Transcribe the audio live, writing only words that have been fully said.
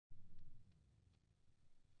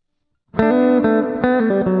When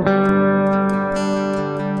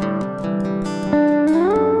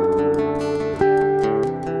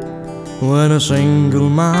a single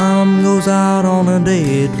mom goes out on a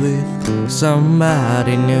date with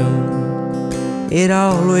somebody new, it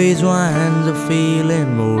always winds up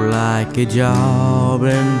feeling more like a job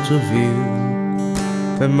interview.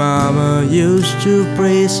 But Mama used to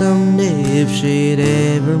pray someday if she'd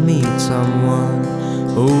ever meet someone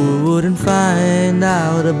who wouldn't find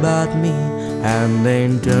out about me and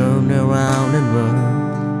then turn around and run.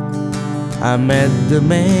 I met the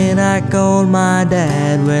man I called my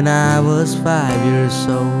dad when I was 5 years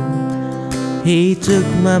old. He took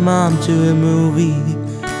my mom to a movie,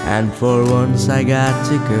 and for once I got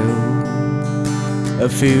to go. A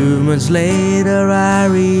few months later I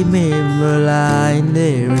remember lying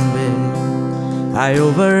there in bed. I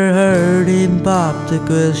overheard him pop the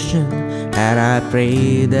question, and I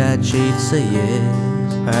prayed that she'd say yes.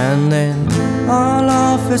 And then all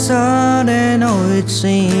of a sudden, oh, it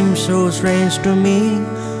seemed so strange to me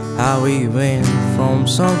how we went from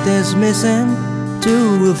something's missing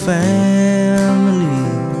to a family.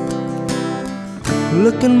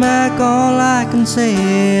 Looking back, all I can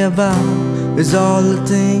say about is all the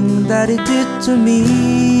things that he did to me.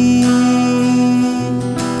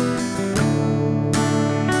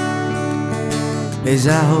 Is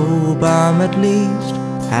I hope I'm at least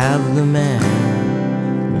half the man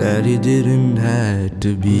that he didn't have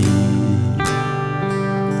to be.